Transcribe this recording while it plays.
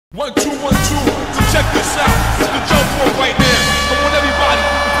1 2 1 2. So check this out. It's the jump rope right now. I want everybody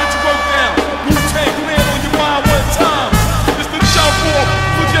to put your work down. Wu-Tang Clan on your mind one time. It's the jump rope.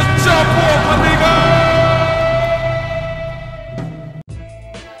 So just jump off, my nigga.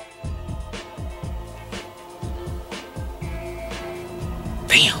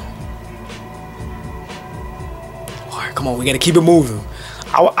 Damn. Alright, come on, we gotta keep it moving.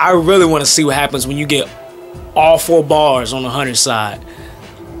 I really want to see what happens when you get all 4 bars on the Hunter side.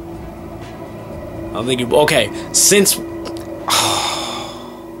 I'm thinking, okay, since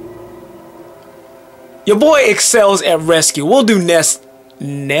your boy excels at rescue, we'll do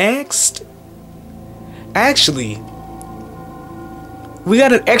next. Actually, we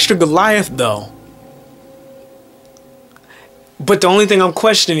got an extra Goliath though. But the only thing I'm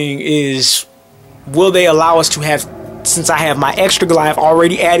questioning is, will they allow us to have, since I have my extra Goliath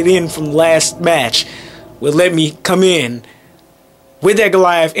already added in from the last match, will let me come in with that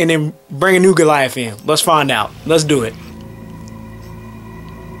Goliath and then bring a new Goliath in. Let's find out. Let's do it.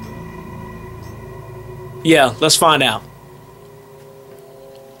 Yeah, let's find out.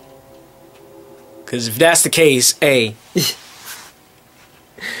 Because if that's the case, hey,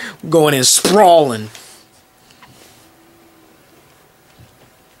 going in sprawling.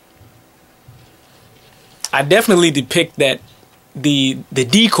 I definitely depict that the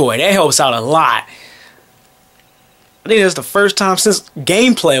decoy. That helps out a lot. I think that's the first time since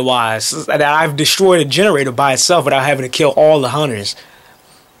gameplay wise that I've destroyed a generator by itself without having to kill all the hunters.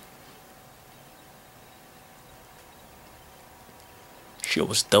 Shit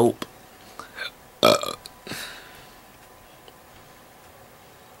was dope.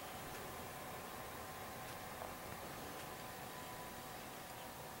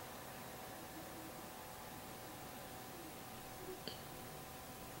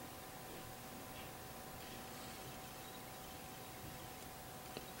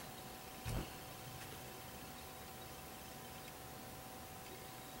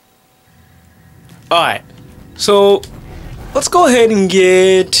 Alright, so let's go ahead and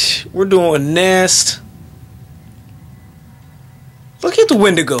we're doing a nest. Look at the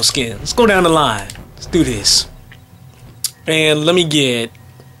Wendigo skin. Let's go down the line. Let's do this. And let me get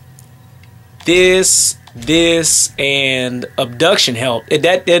this, and abduction help.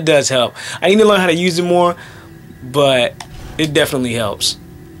 That does help. I need to learn how to use it more, but it definitely helps.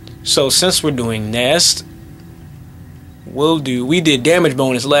 So since we're doing nest, we did damage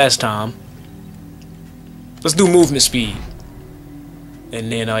bonus last time. Let's do movement speed.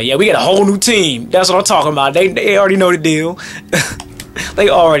 And then, yeah, we got a whole new team. That's what I'm talking about. They already know the deal. They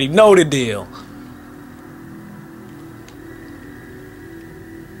already know the deal.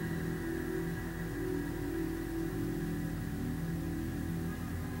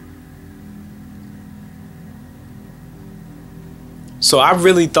 So I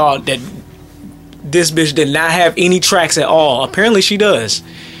really thought that this bitch did not have any tracks at all. Apparently she does.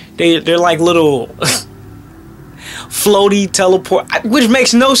 They're like little floaty teleport, which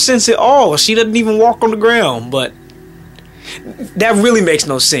makes no sense at all. She doesn't even walk on the ground, but that really makes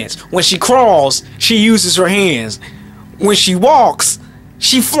no sense. When she crawls, she uses her hands. When she walks,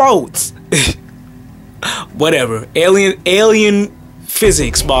 she floats. Whatever. Alien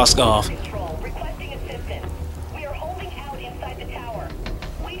physics, Boskov.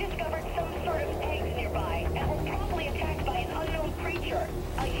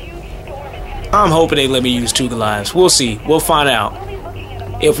 I'm hoping they let me use 2 Goliaths. We'll see. We'll find out.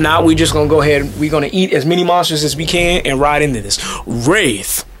 If not, we just gonna go ahead. We're gonna eat as many monsters as we can and ride into this.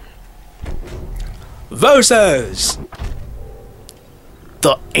 Wraith versus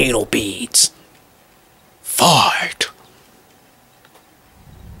the anal beads. Fight.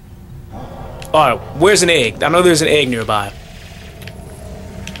 Alright, where's an egg? I know there's an egg nearby.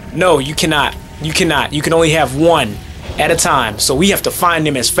 No, you cannot. You cannot. You can only have 1 at a time. So we have to find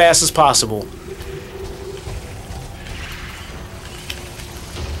them as fast as possible.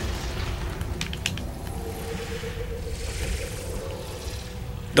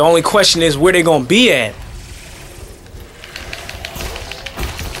 The only question is where they gonna be at.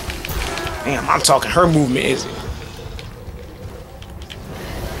 Damn, I'm talking her movement is.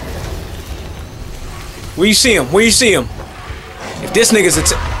 Where you see him? Where you see him? If this nigga's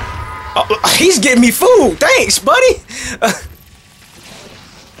he's getting me food. Thanks, buddy.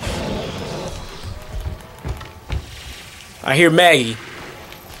 I hear Maggie.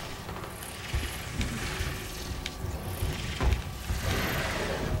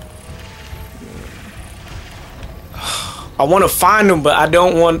 I want to find him, but I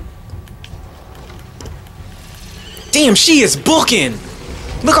don't want. Damn, she is booking.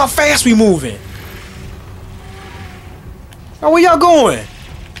 Look how fast we moving. Now where y'all going?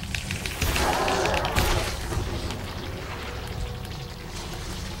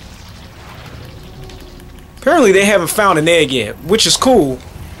 Apparently they haven't found an egg yet, which is cool.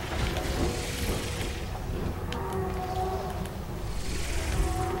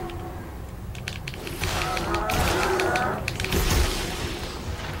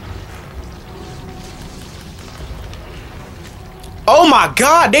 Oh my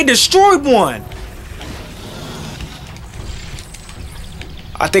god, they destroyed one!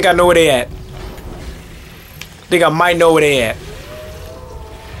 I think I know where they at. I think I might know where they at.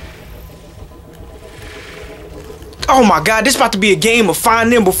 Oh my god, this is about to be a game of find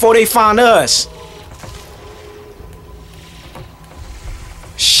them before they find us.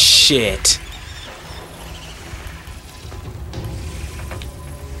 Shit.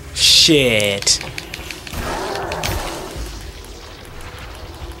 Shit.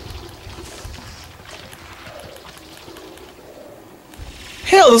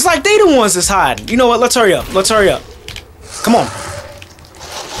 Hell, it's like they the ones that's hiding. You know what? Let's hurry up. Let's hurry up. Come on.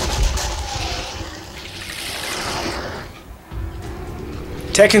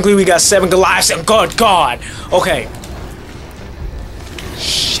 Technically, we got 7 Goliaths and God. Okay.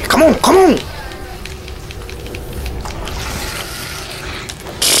 Shit, come on, come on.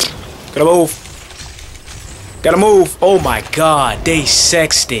 Gotta move. Gotta move. Oh my god, they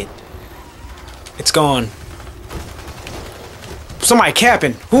sexed it. It's gone. Somebody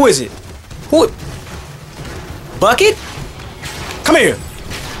capping. Who is it? Who? Bucket? Come here.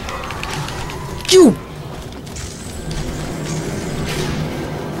 You.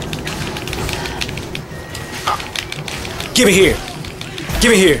 Give it here.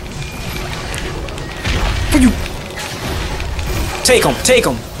 Give it here. Will you? Take him. Take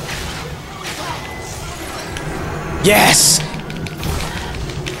him. Yes.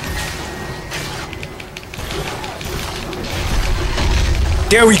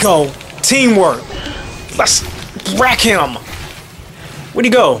 There we go. Teamwork. Let's wreck him. Where'd he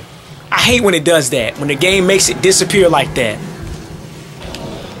go? I hate when it does that. When the game makes it disappear like that.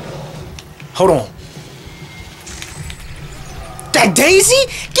 Hold on. That Daisy?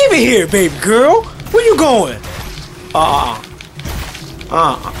 Give it here, baby girl. Where you going? Oh,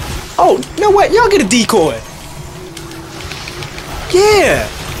 you know what? Y'all get a decoy. Yeah.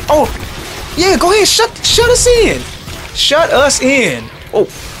 Oh, yeah. Go ahead. Shut us in. Shut us in. Oh,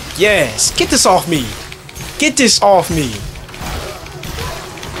 yes. Get this off me. Get this off me.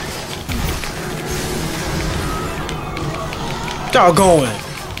 Doggone.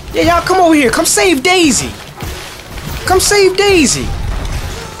 Yeah, y'all come over here. Come save Daisy. Come save Daisy.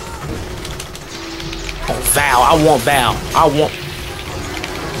 Oh, Val. I want Val. I want...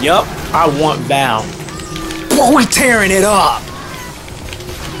 Yup. I want Val. Boy, we tearing it up.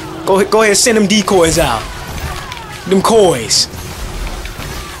 Go ahead. Send them decoys out. Them coys.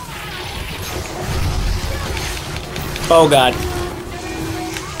 Oh, God.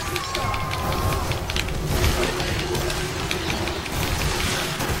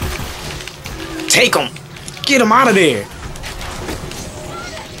 Take them. Get them out of there.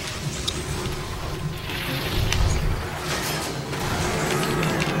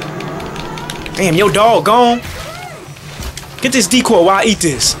 Damn, your dog gone. Get this decoy while I eat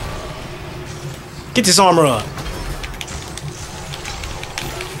this. Get this armor up.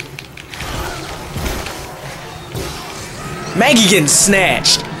 Maggie getting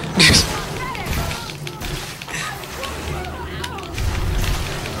snatched.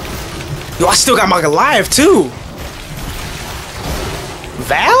 Yo, I still got my Goliath too.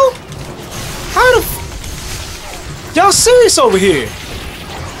 Val? How the y'all serious over here?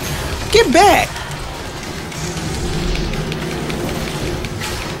 Get back.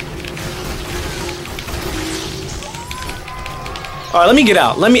 Alright, let me get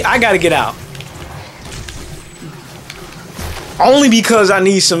out. I gotta get out. Only because I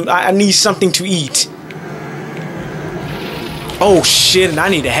need something to eat. Oh shit, and I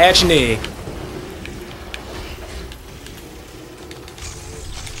need to hatch an egg.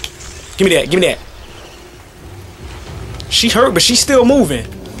 Give me that, give me that. She hurt, but she's still moving.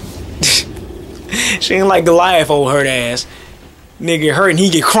 She ain't like Goliath, old hurt ass. Nigga get hurt and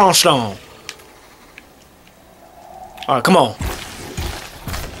he get crunched on. Alright, come on.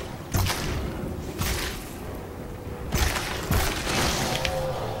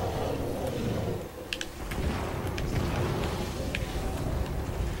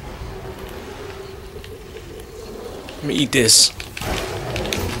 Let me eat this.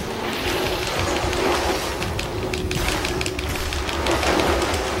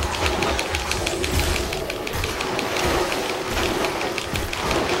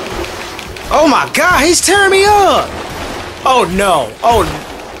 Oh my god, he's tearing me up! Oh no, oh no.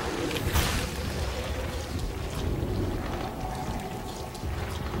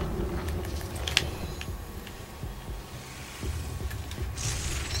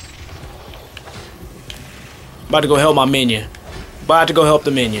 About to go help my minion. About to go help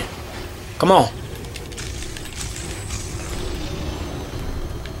the minion. Come on.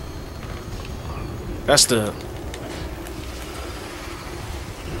 That's the...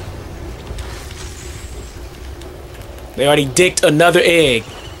 They already dicked another egg.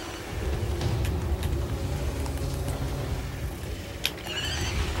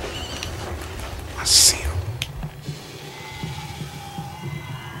 I see him.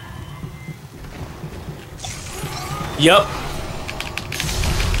 Yup.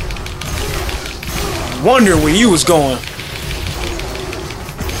 Wonder where you was going.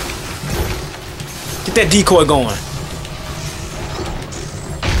 Get that decoy going.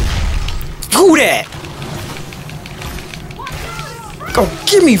 Who that? Go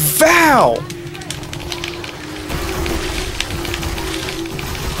give me Val.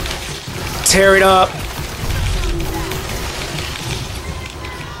 Tear it up.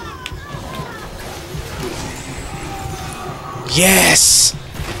 Yes.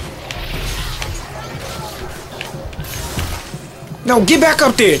 No, get back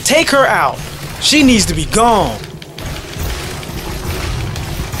up there. Take her out. She needs to be gone.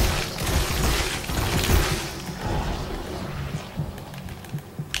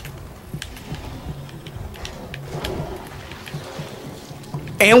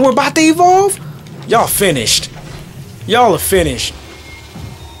 And we're about to evolve? Y'all finished. Y'all are finished.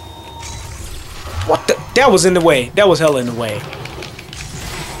 What the? That was in the way. That was hella in the way.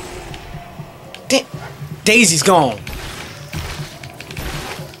 Daisy's gone.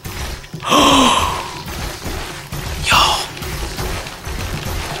 Y'all.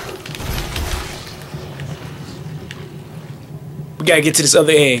 We gotta get to this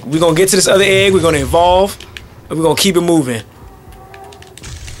other egg. We're gonna get to this other egg. We're gonna evolve. And we're gonna keep it moving.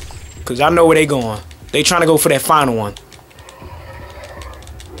 Cause I know where they going. They trying to go for that final one.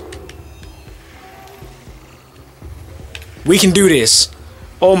 We can do this.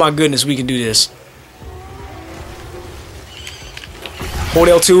 Oh my goodness, we can do this. Hold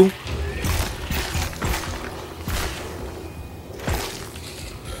L2.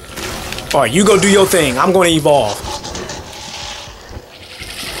 Alright, you go do your thing. I'm gonna evolve.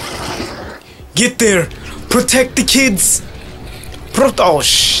 Get there. Protect the kids. Oh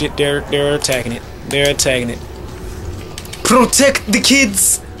shit, they're attacking it. They're attacking it. Protect the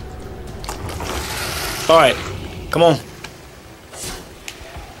kids. Alright, come on.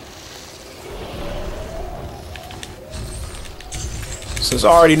 Since I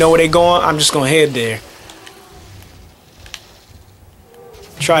already know where they're going, I'm just gonna head there.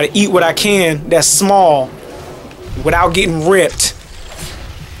 Try to eat what I can that's small without getting ripped.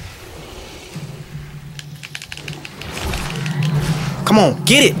 Come on,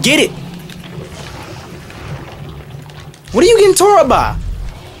 get it, get it. What are you getting tore up by?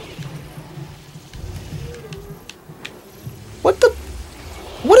 What the?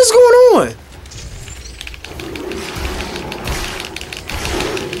 What is going on?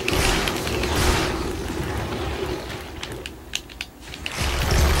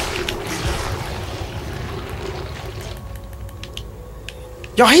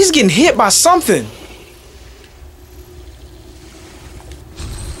 Y'all, he's getting hit by something.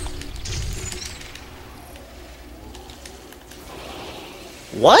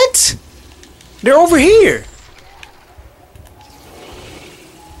 What? They're over here.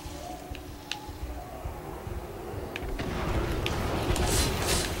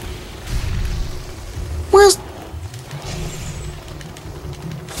 Where's...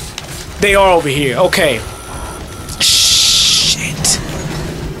 They are over here. Okay. Shit.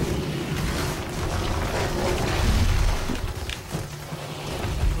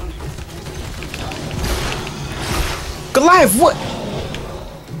 Goliath, what?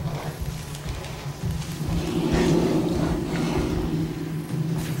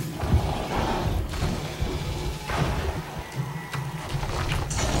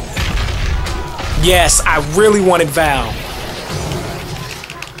 Yes, I really wanted Val.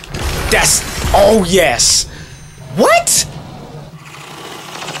 That's... Oh, yes. What?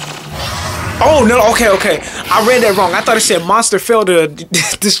 Oh, no, okay, okay. I read that wrong. I thought it said monster failed to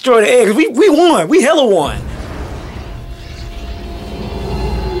destroy the egg. We won. We hella won.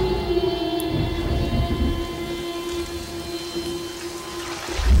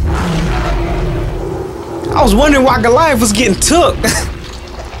 I was wondering why Goliath was getting took.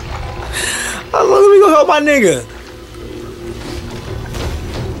 Let me go help my nigga.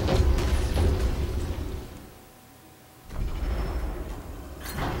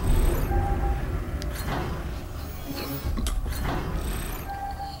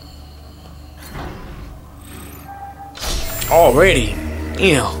 Already.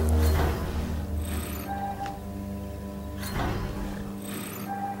 Damn.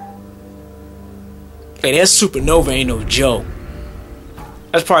 Hey, that supernova ain't no joke.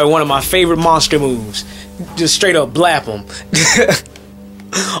 That's probably one of my favorite monster moves. Just straight up blap them.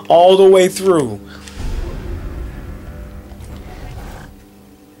 All the way through.